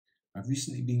I've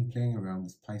recently been playing around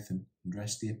with Python and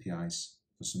REST APIs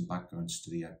for some background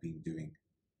study I've been doing.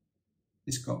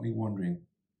 This got me wondering,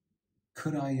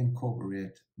 could I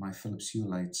incorporate my Phillips Hue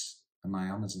lights and my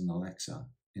Amazon Alexa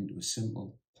into a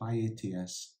simple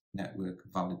Pyats network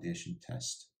validation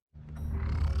test?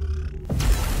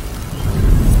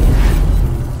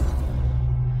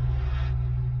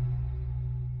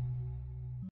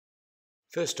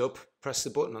 First up, press the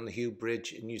button on the Hue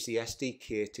bridge and use the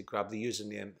SDK to grab the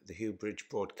username the Hue bridge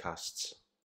broadcasts.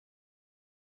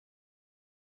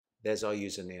 There's our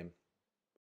username.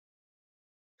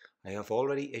 I have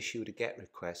already issued a GET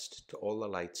request to all the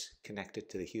lights connected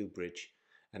to the Hue bridge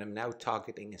and am now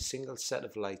targeting a single set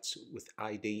of lights with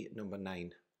ID number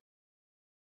 9.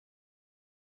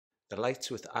 The lights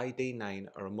with ID 9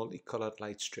 are a multicolored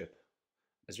light strip,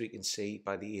 as we can see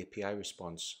by the API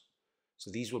response. So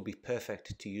these will be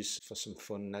perfect to use for some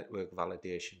fun network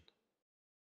validation.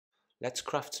 Let's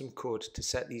craft some code to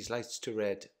set these lights to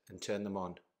red and turn them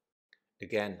on.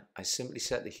 Again, I simply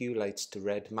set the Hue lights to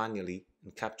red manually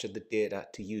and captured the data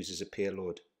to use as a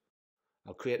payload.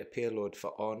 I'll create a payload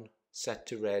for on, set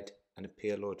to red, and a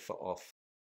payload for off.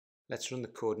 Let's run the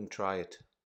code and try it.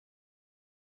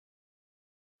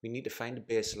 We need to find a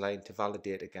baseline to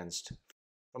validate against.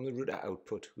 From the router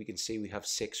output, we can see we have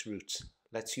 6 routes.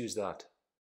 Let's use that.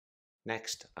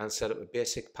 Next, I'll set up a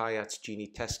basic Pyats Genie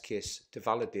test case to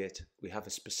validate we have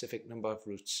a specific number of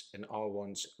routes in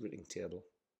R1's routing table.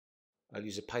 I'll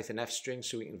use a Python F string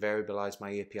so we can variabilize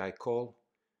my API call.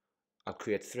 I'll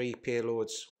create 3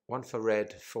 payloads, one for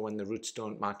red for when the routes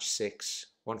don't match 6,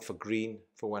 one for green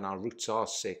for when our routes are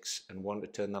 6, and one to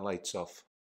turn the lights off.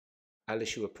 I'll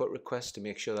issue a put request to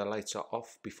make sure the lights are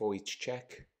off before each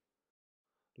check.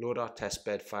 Load our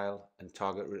testbed file and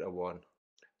target router 1.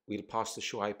 We'll pass the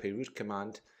show IP route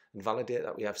command and validate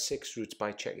that we have 6 routes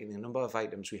by checking the number of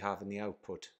items we have in the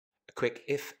output. A quick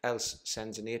if-else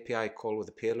sends an API call with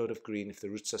a payload of green if the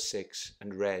routes are 6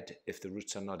 and red if the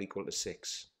routes are not equal to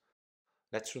 6.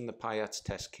 Let's run the Pyats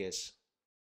test case.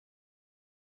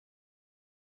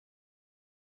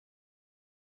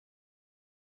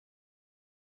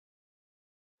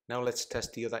 Now let's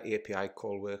test the other API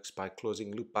call works by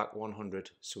closing loopback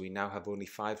 100 so we now have only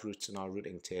 5 routes in our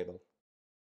routing table.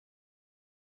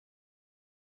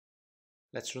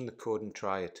 Let's run the code and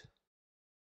try it.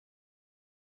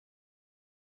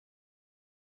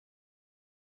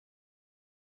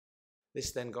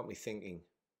 This then got me thinking,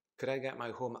 could I get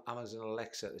my home Amazon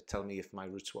Alexa to tell me if my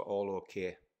routes were all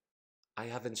okay? I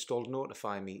have installed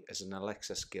Notify Me as an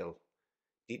Alexa skill.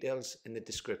 Details in the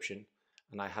description,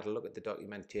 and I had a look at the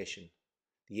documentation.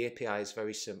 The API is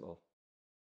very simple.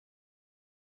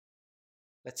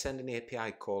 Let's send an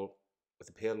API call with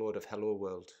a payload of Hello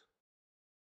World.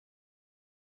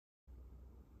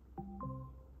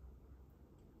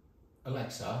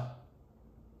 Alexa,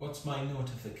 what's my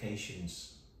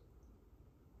notifications?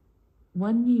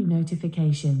 One new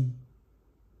notification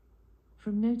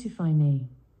from Notify Me.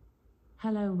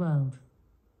 Hello World.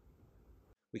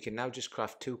 We can now just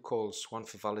craft 2 calls, one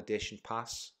for validation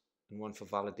pass and one for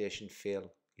validation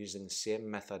fail, using the same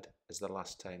method as the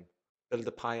last time. Build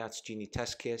the Pyats Genie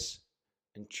test case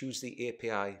and choose the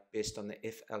API based on the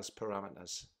if-else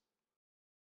parameters.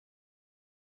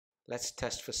 Let's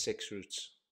test for 6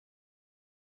 routes.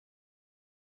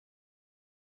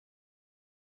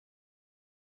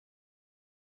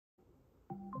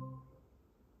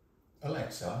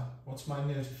 Alexa, what's my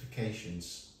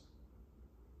notifications?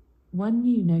 One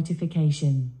new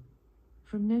notification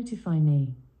from Notify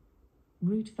Me.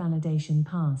 Route validation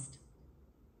passed.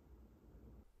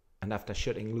 And after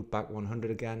shutting loopback 100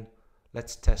 again,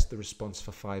 let's test the response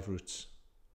for 5 routes.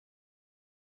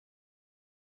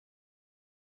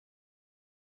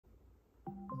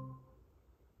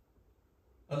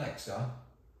 Alexa,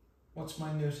 what's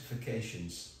my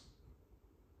notifications?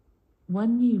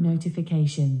 One new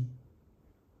notification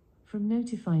from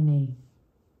Notify Me.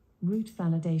 Route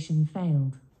validation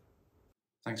failed.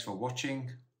 Thanks for watching.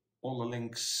 All the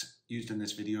links used in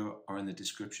this video are in the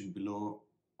description below.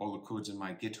 All the codes in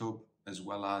my GitHub, as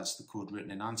well as the code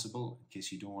written in Ansible, in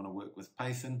case you don't want to work with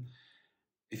Python.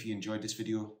 If you enjoyed this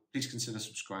video, please consider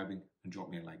subscribing and drop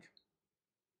me a like.